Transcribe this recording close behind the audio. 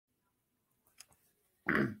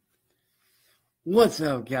What's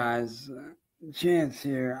up, guys? Chance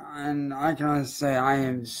here, and I can honestly say I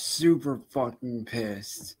am super fucking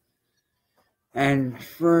pissed. And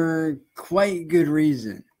for quite good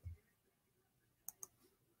reason.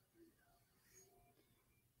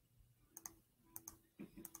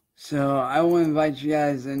 So I will invite you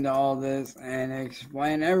guys into all this and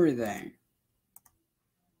explain everything.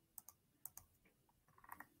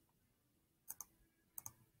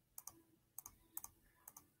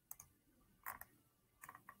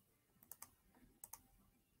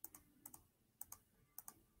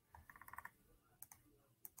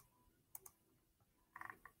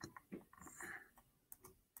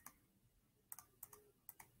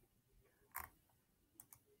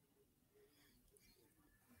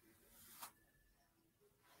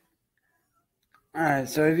 Alright,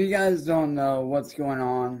 so if you guys don't know what's going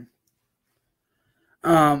on,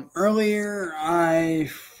 earlier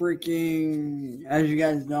as you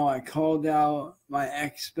guys know, I called out my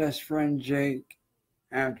ex-best friend Jake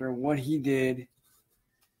after what he did,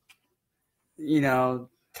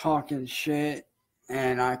 talking shit,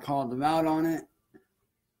 and I called him out on it.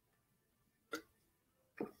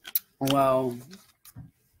 Well,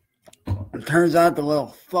 it turns out the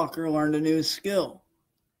little fucker learned a new skill.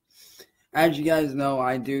 As you guys know,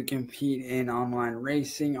 I do compete in online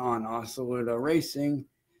racing on Oscillato Racing,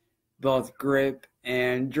 both grip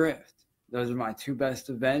and drift. Those are my two best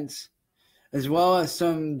events, as well as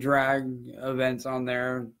some drag events on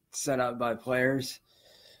there set up by players.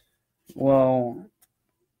 Well,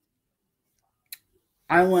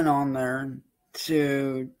 I went on there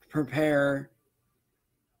to prepare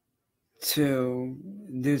to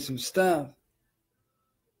do some stuff.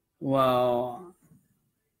 Well,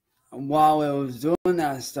 while it was doing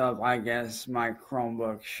that stuff, I guess my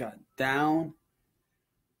Chromebook shut down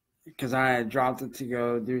because I had dropped it to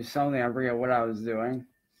go do something. I forget what I was doing.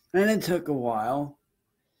 And it took a while.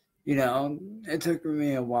 It took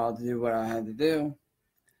me a while to do what I had to do.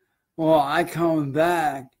 Well, I come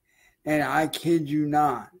back, and I kid you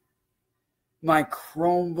not, my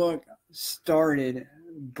Chromebook started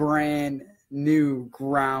brand new,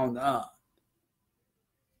 ground up.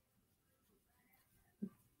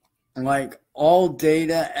 Like, all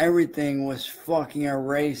data, everything was fucking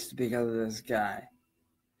erased because of this guy.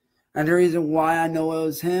 And the reason why I know it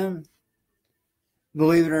was him,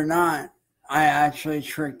 believe it or not, I actually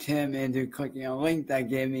tricked him into clicking a link that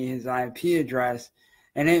gave me his IP address,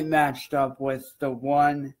 and it matched up with the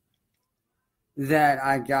one that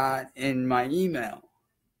I got in my email.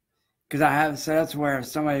 Because I have it set up to where if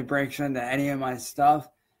somebody breaks into any of my stuff,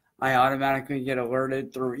 I automatically get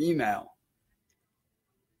alerted through email.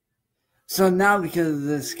 So now, because of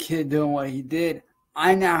this kid doing what he did,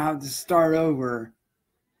 I now have to start over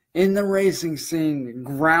in the racing scene,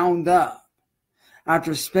 ground up,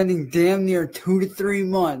 after spending damn near 2 to 3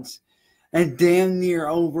 months and damn near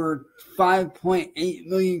over 5.8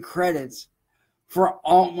 million credits for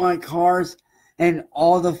all my cars and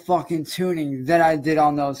all the fucking tuning that I did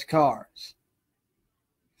on those cars.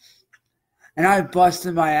 And I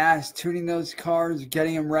busted my ass tuning those cars,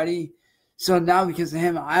 getting them ready. So now, because of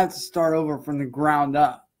him, I have to start over from the ground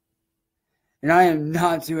up. And I am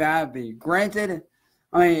not too happy. Granted,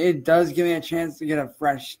 it does give me a chance to get a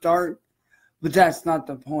fresh start, but that's not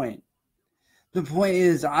the point. The point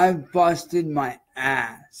is, I busted my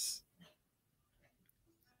ass.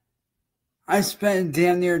 I spent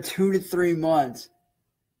damn near 2 to 3 months,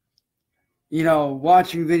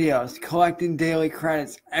 watching videos, collecting daily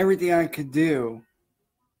credits, everything I could do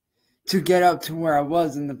to get up to where I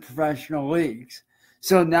was in the professional leagues.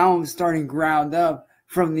 So now I'm starting ground up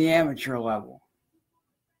from the amateur level.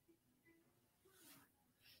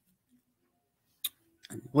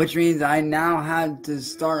 Which means I now had to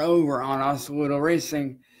start over on Oscillato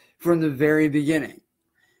Racing from the very beginning.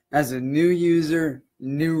 As a new user,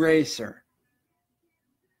 new racer.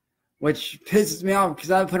 Which pisses me off because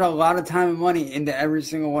I put a lot of time and money into every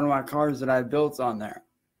single one of my cars that I built on there.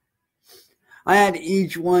 I had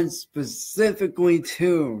each one specifically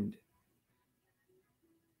tuned.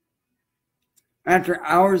 After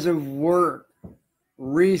hours of work,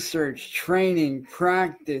 research, training,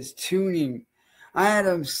 practice, tuning, I had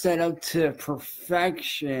them set up to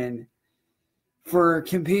perfection for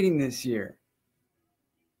competing this year.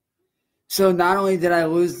 So not only did I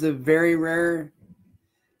lose the very rare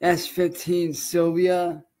S15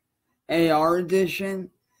 Sylvia AR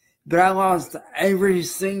edition, but I lost every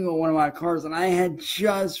single one of my cars, and I had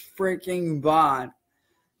just freaking bought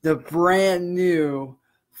the brand new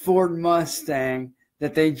Ford Mustang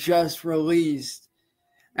that they just released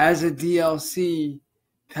as a DLC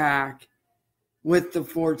pack with the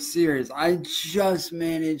 4th Series. I just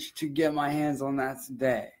managed to get my hands on that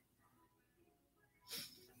today.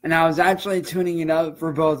 And I was actually tuning it up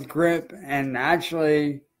for both grip and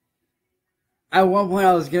actually, at one point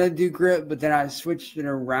I was going to do grip, but then I switched it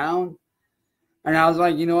around. And I was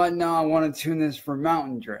like, you know what? No, I want to tune this for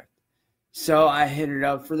mountain drift. So I hit it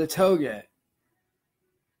up for the toge.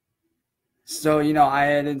 So, I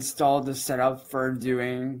had installed the setup for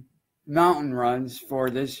doing mountain runs for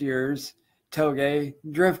this year's toge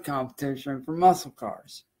drift competition for muscle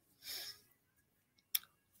cars,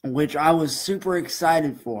 which I was super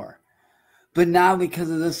excited for. But now, because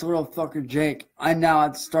of this little fucker Jake, I now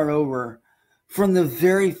have to start over from the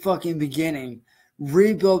very fucking beginning,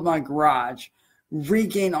 rebuild my garage,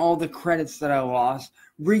 regain all the credits that I lost,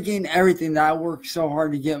 regain everything that I worked so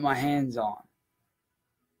hard to get my hands on.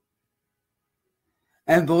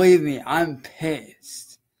 And believe me, I'm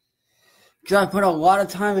pissed. Because I put a lot of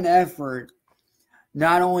time and effort,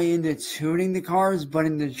 not only into tuning the cars, but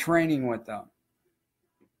into training with them.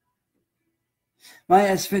 My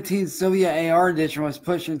S15 Sylvia AR edition was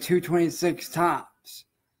pushing 226 tops.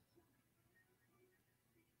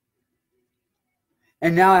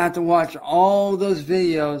 And now I have to watch all those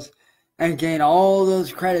videos and gain all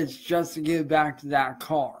those credits just to get back to that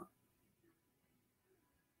car.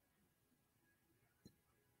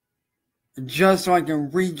 Just so I can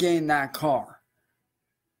regain that car.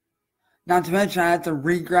 Not to mention I have to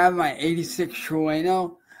re-grab my 86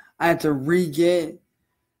 Trueno. I have to re-get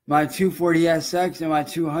my 240SX and my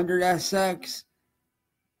 200SX.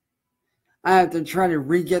 I have to try to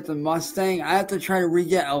re-get the Mustang. I have to try to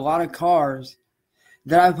re-get a lot of cars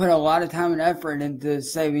that I put a lot of time and effort into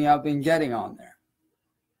saving up and getting on there.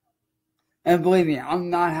 And believe me, I'm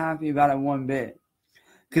not happy about it one bit.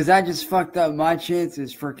 Because that just fucked up my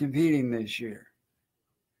chances for competing this year.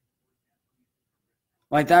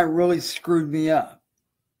 Like, that really screwed me up.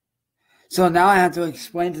 So now I have to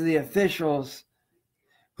explain to the officials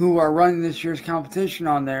who are running this year's competition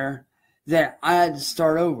on there that I had to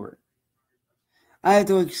start over. I had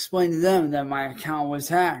to explain to them that my account was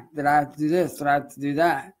hacked, that I have to do this, that I have to do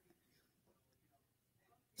that.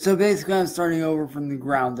 So basically I'm starting over from the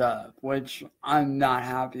ground up, which I'm not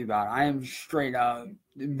happy about. I am straight up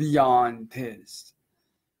beyond pissed.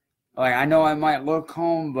 Like, I know I might look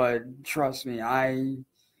calm, but trust me, I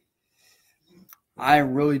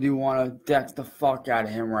really do want to deck the fuck out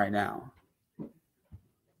of him right now.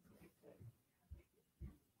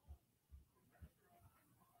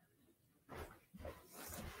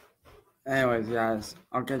 Anyways, guys,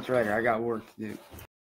 I'll catch you later. I got work to do.